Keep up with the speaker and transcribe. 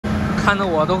看得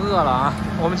我都饿了啊！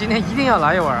我们今天一定要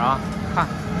来一碗啊！看，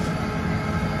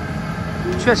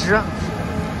确实，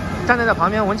站在这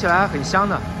旁边闻起来还很香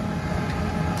的。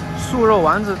素肉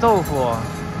丸子豆腐、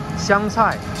香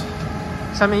菜，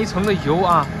上面一层的油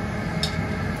啊。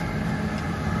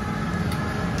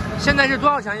现在是多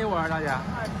少钱一碗，大姐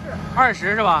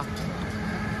？20是吧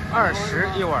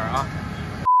？20一碗啊！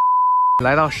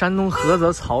来到山东菏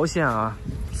泽曹县啊，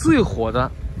最火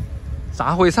的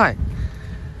杂烩菜，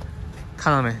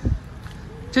看到没？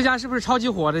这家是不是超级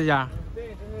火？这家？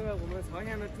对，这是我们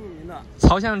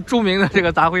曹县的著名的这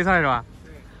个杂烩菜是吧？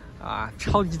对。啊，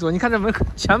超级多！你看这门口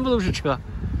全部都是车。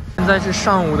现在是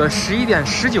上午的11点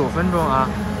19分啊，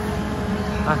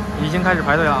啊，已经开始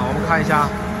排队了。我们看一下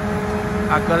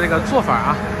大哥这个做法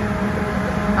啊，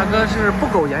大哥是不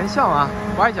苟言笑啊，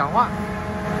不爱讲话，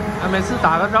啊，每次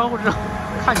打个招呼之后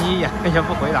看你一眼也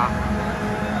不回答。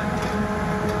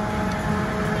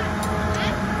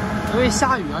因为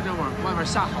下雨啊，这会儿外面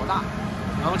下好大，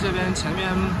然后这边前面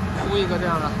铺一个这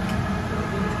样的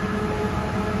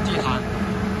地毯，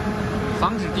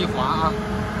防止地滑啊。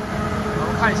我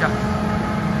们看一下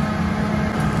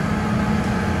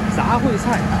杂烩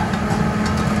菜，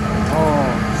哦，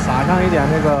撒上一点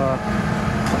那个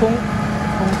葱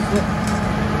丝，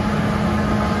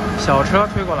小车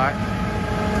推过来，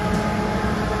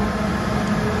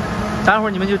待会儿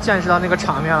你们就见识到那个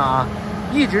场面了啊！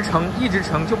一直盛，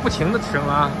就不停的盛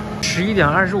啊！11点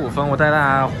25分，我带大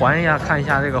家看一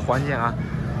下这个环境啊。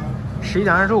11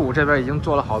点25，这边已经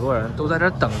坐了好多人，都在这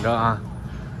等着啊。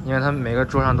因为他们每个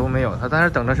桌上都没有，他在这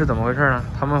等着是怎么回事呢？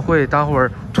他们会待会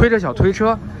儿推着小推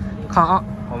车，看啊，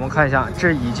我们看一下，这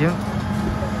个已经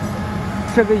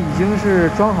是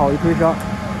装好一推车，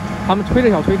他们推着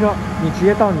小推车，你直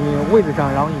接到你位置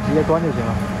上，然后你直接端就行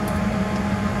了。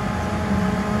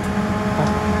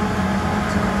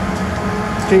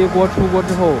这一锅出锅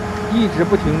之后，一直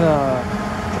不停的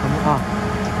盛啊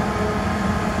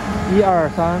，1、2、3、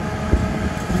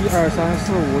4、5、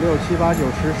6、7、8、9、10、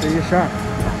11、12，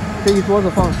这一桌子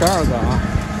放12个啊。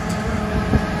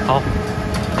好，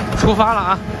出发了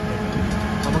啊！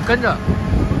我们跟着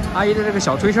阿姨的这个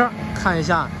小推车，看一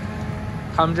下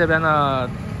他们这边的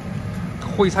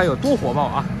烩菜有多火爆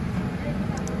啊！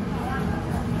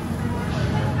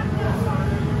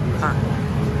看。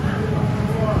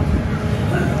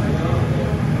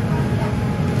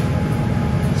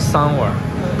3碗，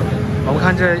我们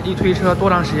看这一推车多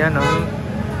长时间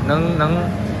能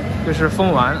就是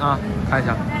封完啊？看一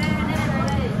下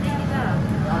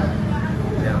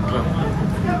，2个，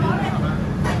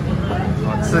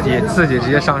啊，自己直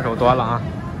接上手端了啊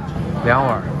，2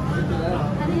碗，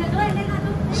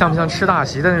像不像吃大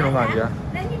席的那种感觉？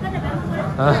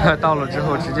到了之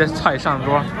后直接菜上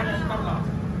桌，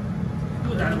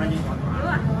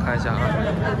看一下啊。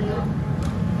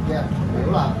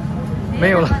没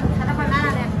有了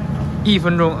，1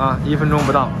分钟啊，1分钟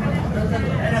不到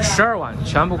，12碗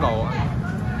全部搞完。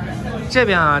这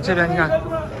边你看，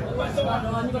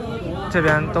这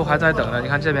边都还在等着，你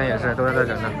看这边也是都在这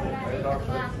等着。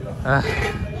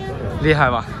厉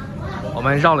害吧？我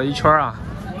们绕了一圈啊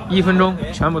，1分钟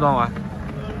全部端完。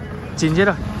紧接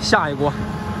着下一锅，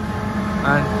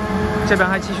这边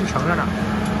还继续盛着呢。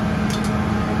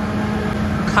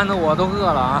看得我都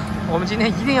饿了啊！我们今天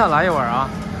一定要来一碗啊！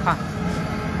看。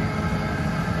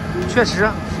确实，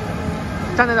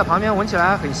站在这旁边闻起来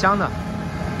还很香的。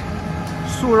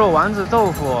素肉丸子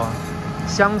豆腐、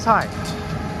香菜，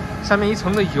上面一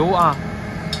层的油啊。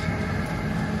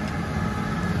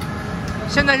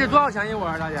现在是多少钱一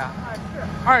碗，大姐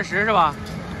？20是吧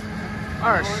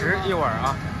？20一碗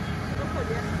啊。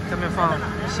这边放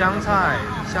香菜。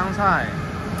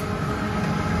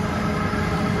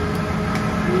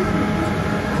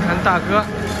你看大哥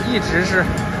一直是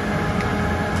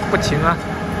不停啊。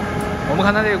我们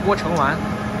看它这个锅盛完，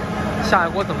下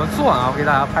一锅怎么做啊？我给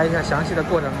大家拍一下详细的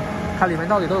过程，看里面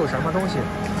到底都有什么东西。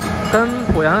跟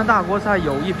濮阳的大锅菜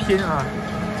有一拼啊，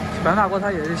濮阳大锅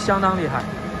菜也是相当厉害。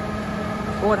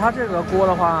不过它这个锅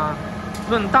的话，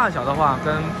论大小的话，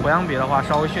跟濮阳比的话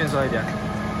稍微逊色一点。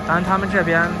当然他们这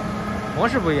边模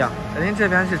式不一样，人家这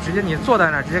边是直接你坐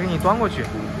在那儿，直接给你端过去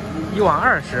，1碗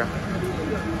20。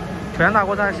濮阳大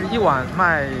锅菜是1碗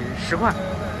卖10块。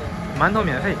馒头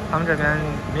免费，他们这边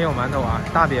没有馒头啊，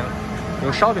大饼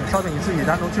有烧饼你自己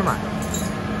单独去买。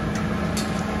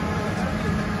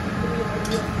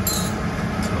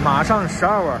马上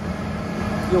12碗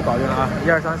又搞定了啊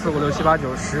！1、2、3、4、5、6、7、8、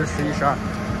9、10、11、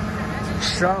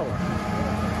12，12碗。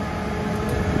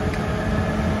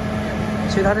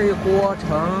其实它这一锅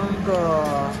盛个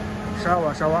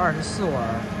12碗24碗，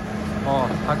哦，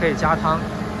还可以加汤，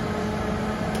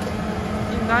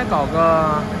应该搞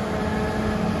个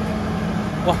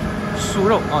哇，素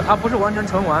肉啊，它不是完全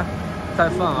盛完再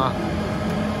放啊。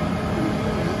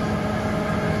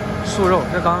素肉，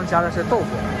这刚刚加的是豆腐。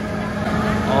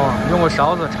哦，用个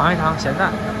勺子尝一尝咸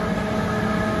淡。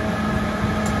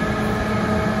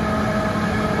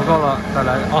不够了，再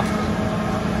来哦，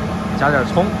加点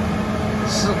葱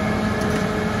丝。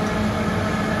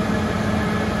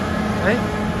哎，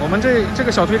我们这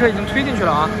个小推车已经推进去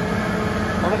了啊。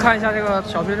我们看一下这个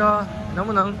小推车能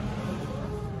不能。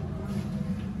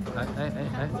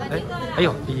哎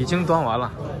呦，已经端完了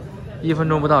，1分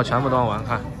钟不到全部端完，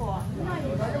看。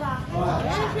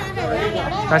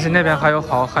但是那边还有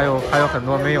很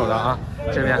多没有的啊，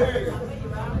这边。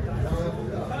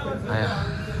哎呀，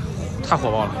太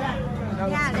火爆了。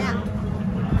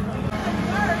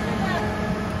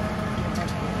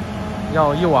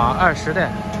要1瓦20的。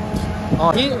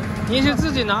哦，您是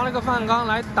自己拿了个饭缸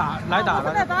来打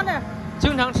的？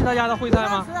经常吃他家的烩菜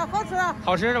吗？好吃，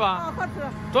好吃是吧？啊，好吃。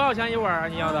多少钱1碗啊？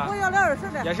你要的？我要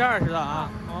20的。也是20的啊。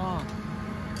哦。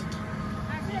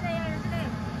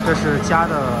这是加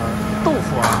的豆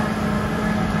腐啊，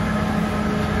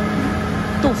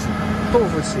豆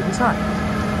腐芹菜，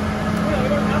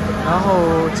然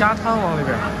后加汤往里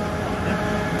边，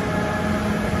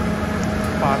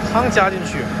把汤加进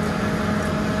去。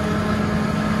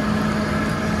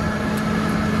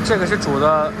这个是煮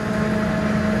的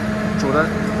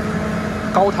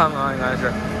高汤啊，应该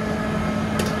是。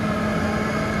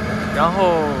然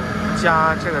后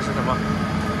加这个是什么？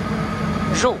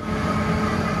肉。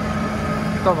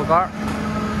豆腐干，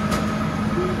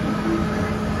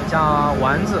再加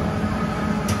丸子，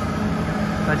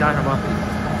再加什么？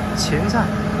芹菜，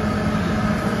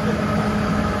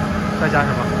再加什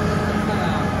么？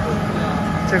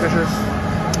这个是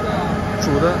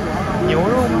煮的牛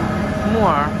肉吗？木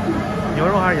耳，牛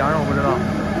肉还是羊肉不知道。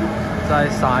再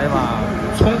撒一把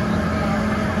葱，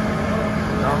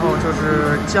然后就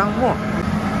是姜末。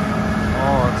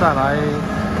哦，再来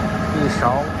1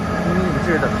勺秘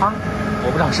制的汤。我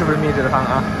不知道是不是秘制的汤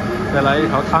啊，再来1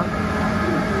勺汤，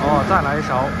哦，再来1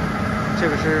勺，这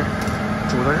个是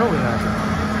煮的肉应该是，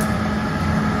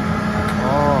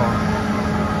哦，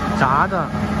炸的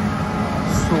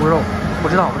素肉，不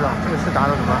知道，这个是炸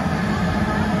的什么？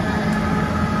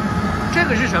这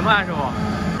个是什么啊，师傅？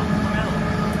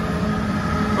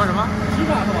说什么？鸡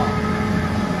爪是吧？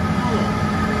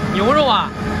牛肉啊，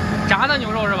炸的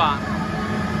牛肉是吧？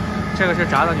这个是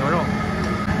炸的牛肉。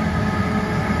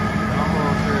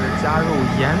加入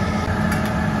盐，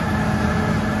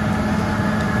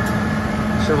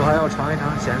师傅还要尝一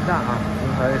尝咸淡啊，用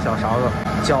他的小勺子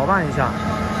搅拌一下，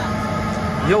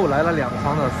又来了2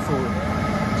筐的素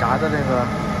炸的这个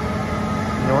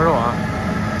牛肉啊，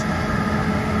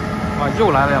哇，又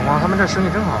来了2筐，他们这生意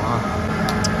真好啊。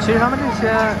其实他们这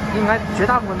些应该绝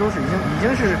大部分都是已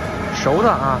经是熟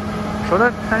的啊，熟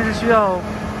的，但是需要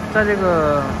在这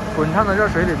个滚烫的热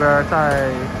水里边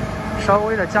再稍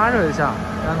微的加热一下。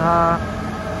让它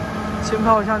浸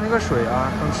泡一下那个水啊，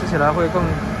更吃起来会更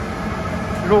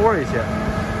入味一些。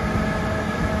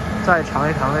再尝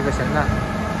一尝那个咸淡，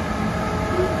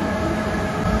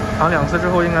尝2次之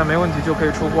后应该没问题，就可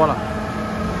以出锅了。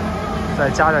再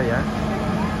加点盐，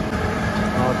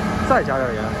然后再加点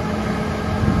盐，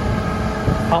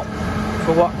好，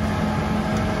出锅。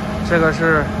这个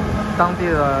是当地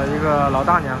的一个老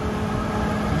大娘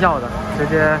要的，直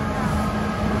接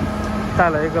带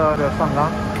了一个饭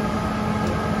缸，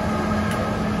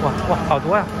哇，好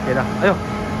多呀，给的，哎呦，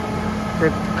这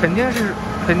肯定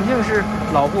是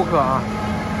老顾客啊。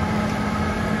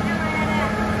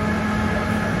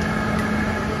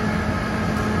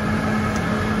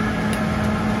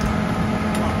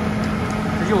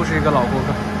这又是一个老顾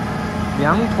客，2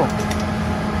桶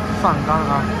饭缸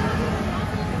啊，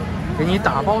给你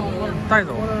打包带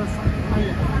走。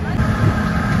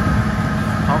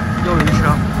好，又一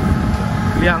车。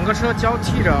2个车交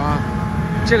替着啊，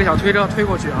这个小推车推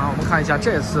过去啊，我们看一下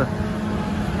这次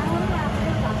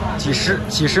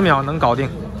几十秒能搞定。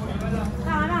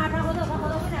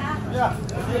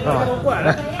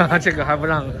啊，这个还不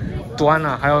让端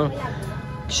呢，还要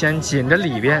先紧着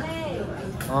里边。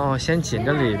哦，先紧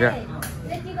着里边。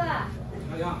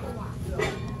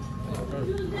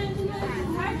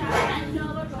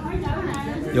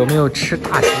有没有吃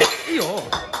大席？哎呦！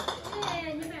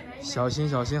小心，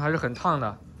还是很烫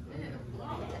的。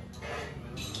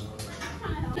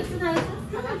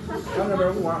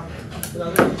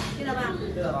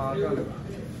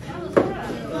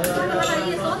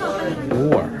5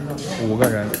碗，5个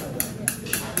人。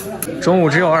中午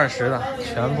只有20的，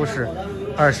全部是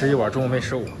21碗，中午没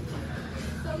15。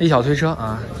一小推车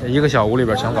啊，1个小屋里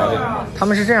边全搞定。他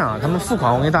们是这样啊，他们付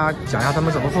款，我给大家讲一下他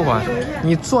们怎么付款。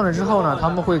你坐那之后呢，他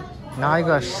们会拿一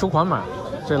个收款码，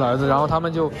这个儿子，然后他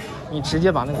们就你直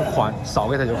接把那个款扫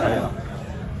给他就可以了。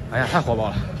哎呀，太火爆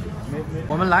了！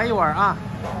我们来一碗啊！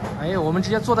哎，我们直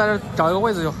接坐在这找一个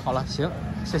位置就好了。行，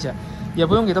谢谢，也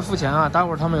不用给他付钱啊。待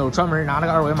会儿他们有专门拿那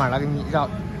个2维码来给你让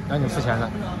你付钱的。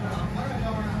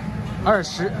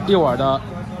21碗的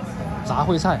杂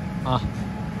烩菜啊。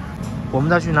我们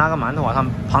再去拿个馒头啊，他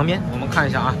们旁边我们看一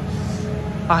下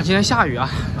啊。今天下雨啊，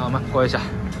那我们过一下。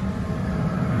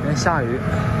今天下雨，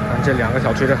看这2个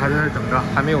小推车还在那等着，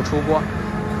还没有出锅。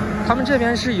他们这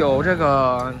边是有这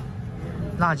个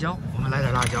辣椒，我们来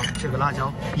点辣椒，这个辣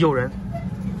椒诱人，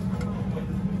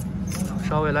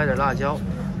稍微来点辣椒。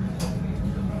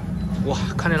哇，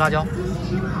看这辣椒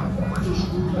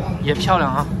也漂亮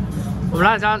啊！我们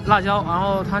来点辣椒，然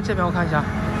后他这边我看一下，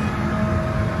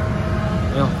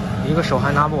哎呦。一个手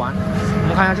还拿不完，我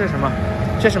们看一下这是什么？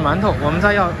这是馒头，我们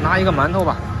再要拿一个馒头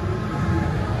吧，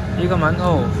一个馒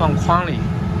头放筐里。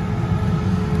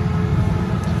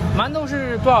馒头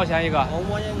是多少钱一个？5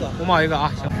毛一个。5毛一个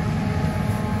啊，行。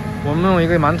我们弄一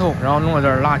个馒头，然后弄了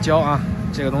点辣椒啊，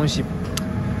这个东西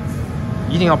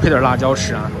一定要配点辣椒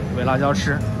吃啊，喂辣椒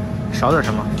吃，少点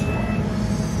什么？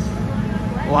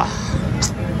哇，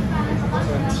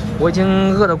我已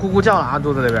经饿得咕咕叫了啊，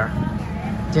肚子里边。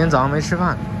今天早上没吃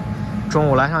饭。中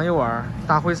午来上一碗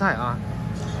大烩菜啊，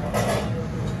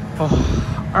哦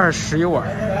，21碗。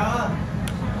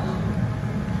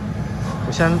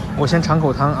我先尝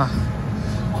口汤啊。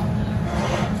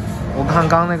我看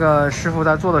刚那个师傅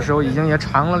在做的时候已经也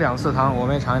尝了2次汤，我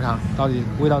们也尝一尝，到底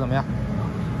味道怎么样？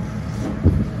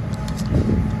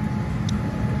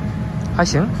还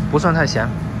行，不算太咸，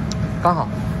刚好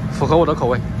符合我的口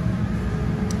味。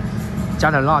加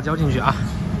点辣椒进去啊。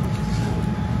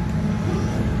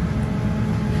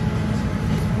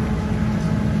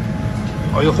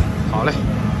哎呦，好嘞！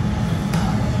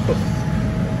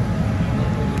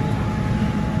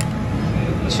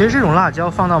其实这种辣椒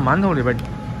放到馒头里边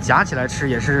夹起来吃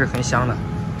也是很香的。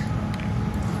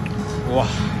哇，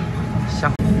香！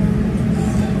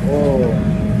哦，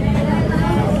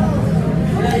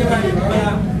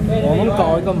我们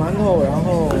搞一个馒头，然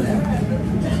后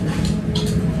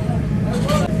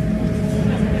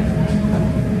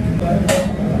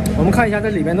我们看一下这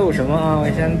里边都有什么啊？我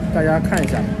先大家看一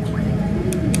下。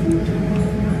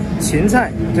芹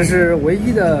菜，这是唯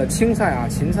一的青菜啊，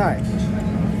芹菜、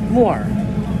木耳，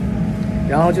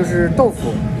然后就是豆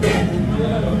腐、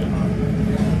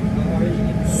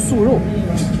素肉。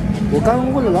我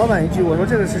刚问了老板一句，我说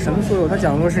这个是什么素肉？他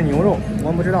讲说是牛肉，我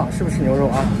们不知道是不是牛肉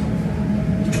啊。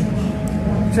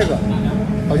这个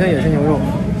好像也是牛肉，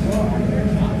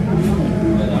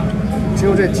只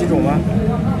有这几种吗？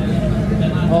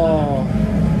哦，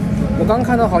我刚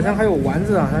看到好像还有丸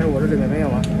子啊，但是我这里面没有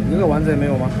啊，一个丸子也没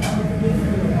有吗？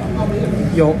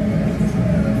有，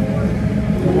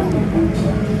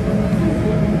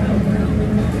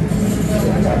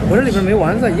我这里边没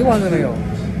丸子，一个丸子没有。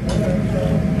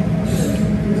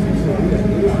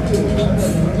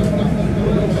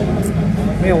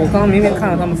没有，我刚明明看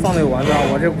到他们放的有丸子啊，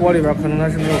我这锅里边可能它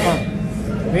是没有放，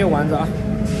没有丸子啊。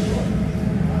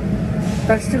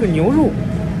但是这个牛肉，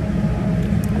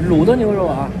卤的牛肉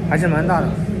啊，还是蛮大的，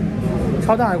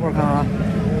超大一块，看啊，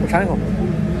我尝一口。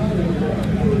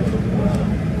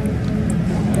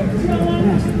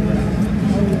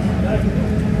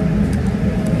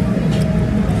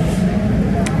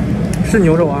是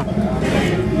牛肉啊，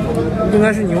应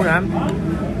该是牛腩。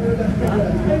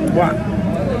哇，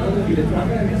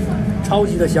超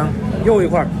级的香，又一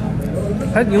块，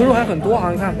还牛肉还很多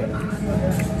啊！你看，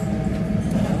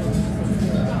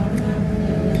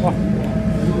哇，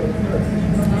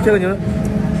这个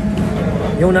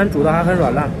牛腩煮的还很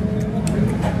软烂。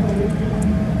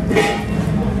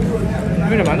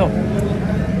配着馒头，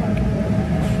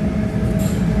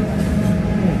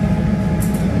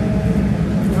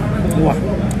哇，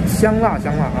香辣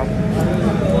香辣啊！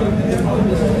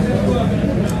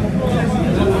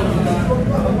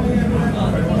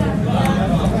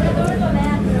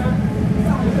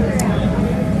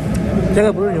这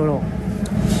个不是牛肉，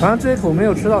好像这一口没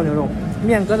有吃到牛肉，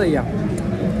面疙瘩一样。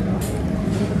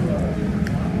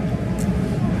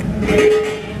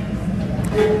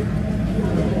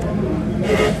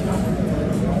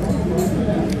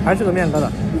还是个面疙瘩。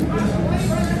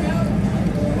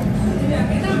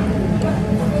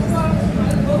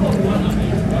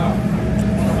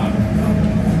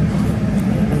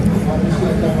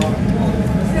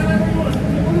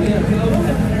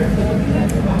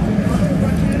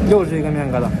又是一个面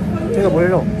疙瘩，这个不是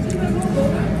肉。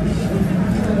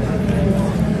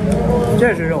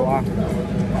这是肉啊，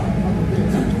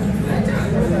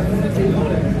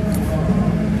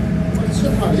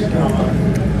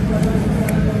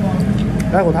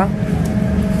来口汤。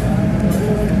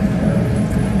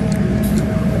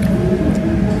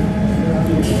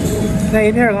那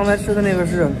一片刚才吃的那个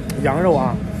是羊肉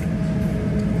啊，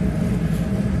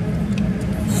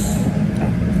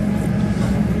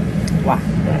哇，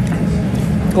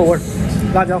够味儿，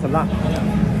辣椒很辣。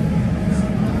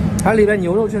它里边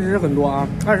牛肉确实是很多啊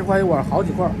，20块一碗，好几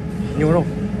块牛肉，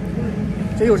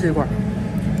这又是一块。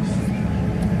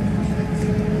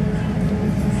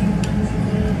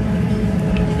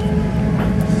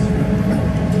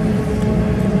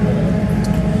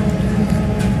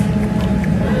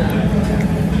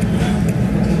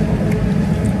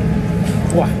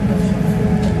哇，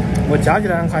我夹起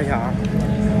来让看一下啊。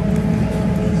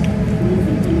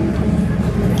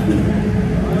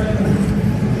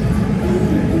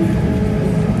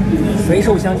肥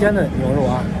瘦相间的牛肉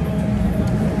啊，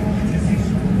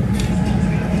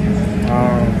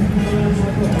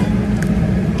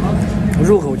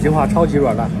入口即化，超级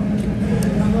软烂。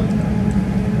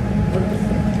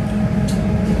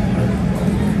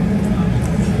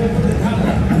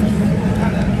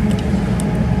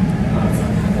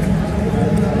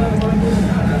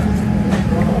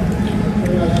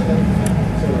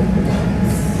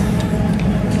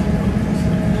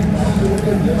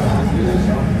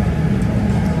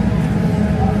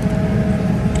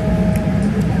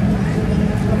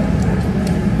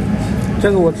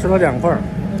这个我吃了2块，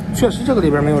确实这个里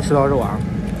边没有吃到肉啊。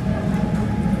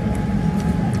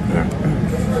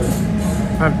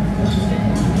看，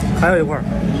还有一块，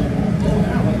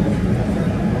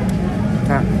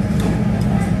看，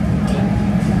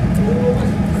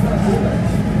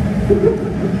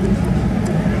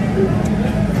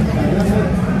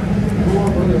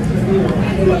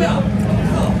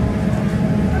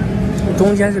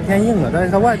中间是偏硬的，但是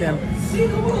它外边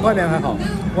还好，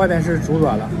外边是煮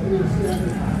软了。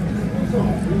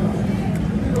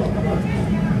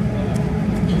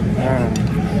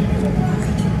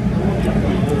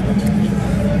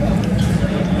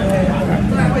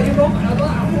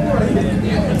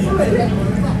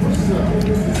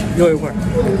又一块。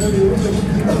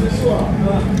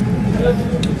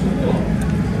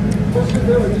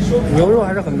牛肉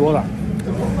还是很多的，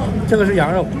这个是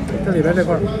羊肉，这里边这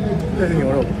块这是牛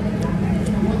肉，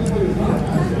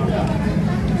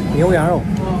牛羊肉。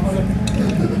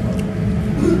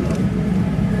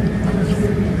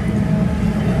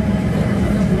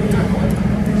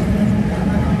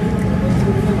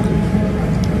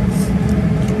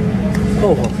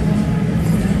豆腐，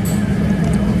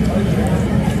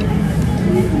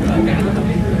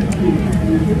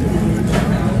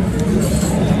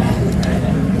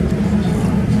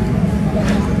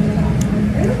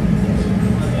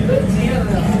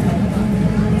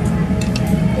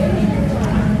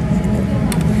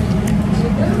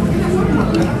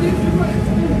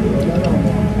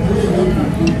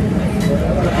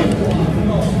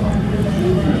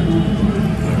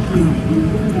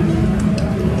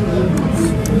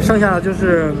剩下的就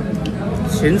是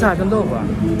芹菜跟豆腐了。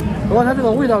不过它这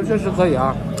个味道确实可以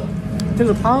啊，这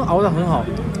个汤熬得很好。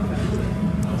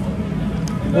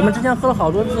我们之前喝了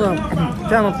好多次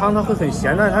这样的汤，它会很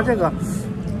咸，但是它这个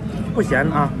不咸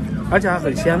啊，而且还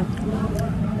很鲜。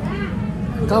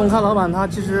刚我看老板他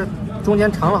其实中间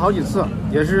尝了好几次，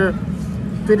也是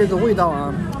对这个味道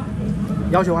啊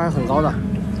要求还是很高的，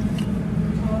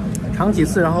尝几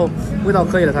次然后味道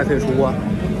可以了才可以出锅。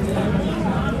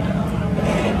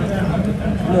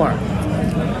木耳，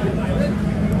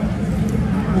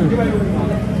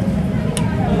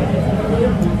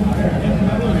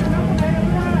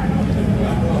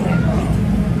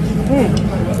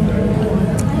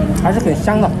还是很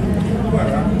香的。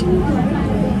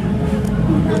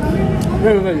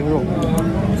这个牛肉，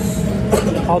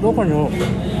好多块牛肉，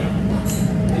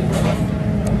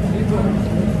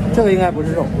这个应该不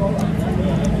是肉。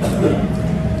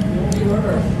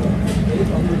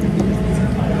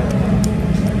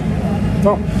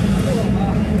走，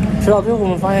吃到最后我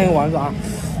们发现一个丸子啊，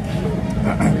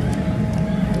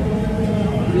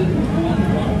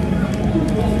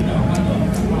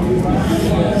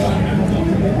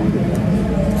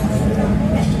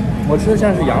我吃的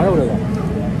现在是羊肉这个，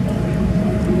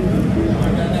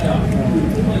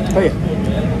可以。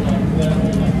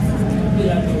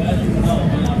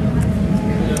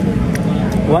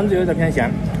丸子有点偏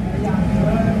咸，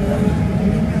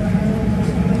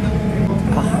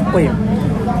啊，过瘾。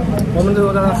我们最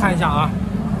后再来看一下啊，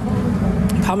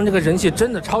他们这个人气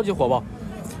真的超级火爆。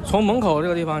从门口这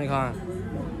个地方，你看，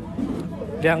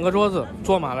 2个桌子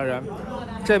坐满了人，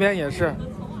这边也是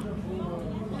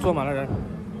坐满了人。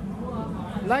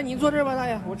来，你坐这儿吧，大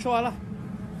爷，我吃完了。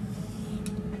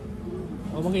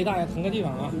我们给大爷腾个地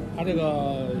方啊，他这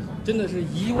个真的是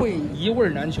一味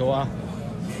难求啊。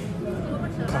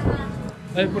看，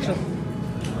哎，不吃。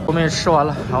我们也吃完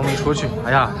了，然后我们出去。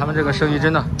哎呀，他们这个生意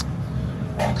真的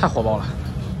太火爆了。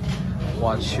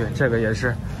我去，这个也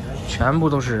是，全部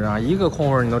都是人啊，一个空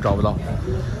位你都找不到。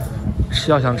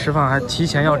要想吃饭，还提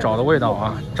前要找的味道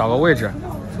啊，找个位置。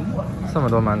这么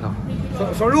多馒头，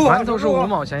馒头是5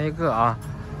毛钱一个啊，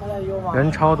人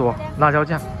超多，辣椒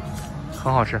酱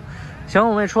很好吃。行，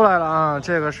我们也出来了啊，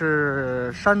这个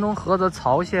是山东菏泽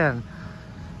曹县，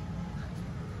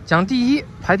讲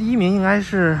排第一名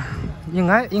应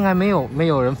该没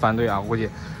有人反对啊，估计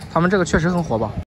他们这个确实很火爆。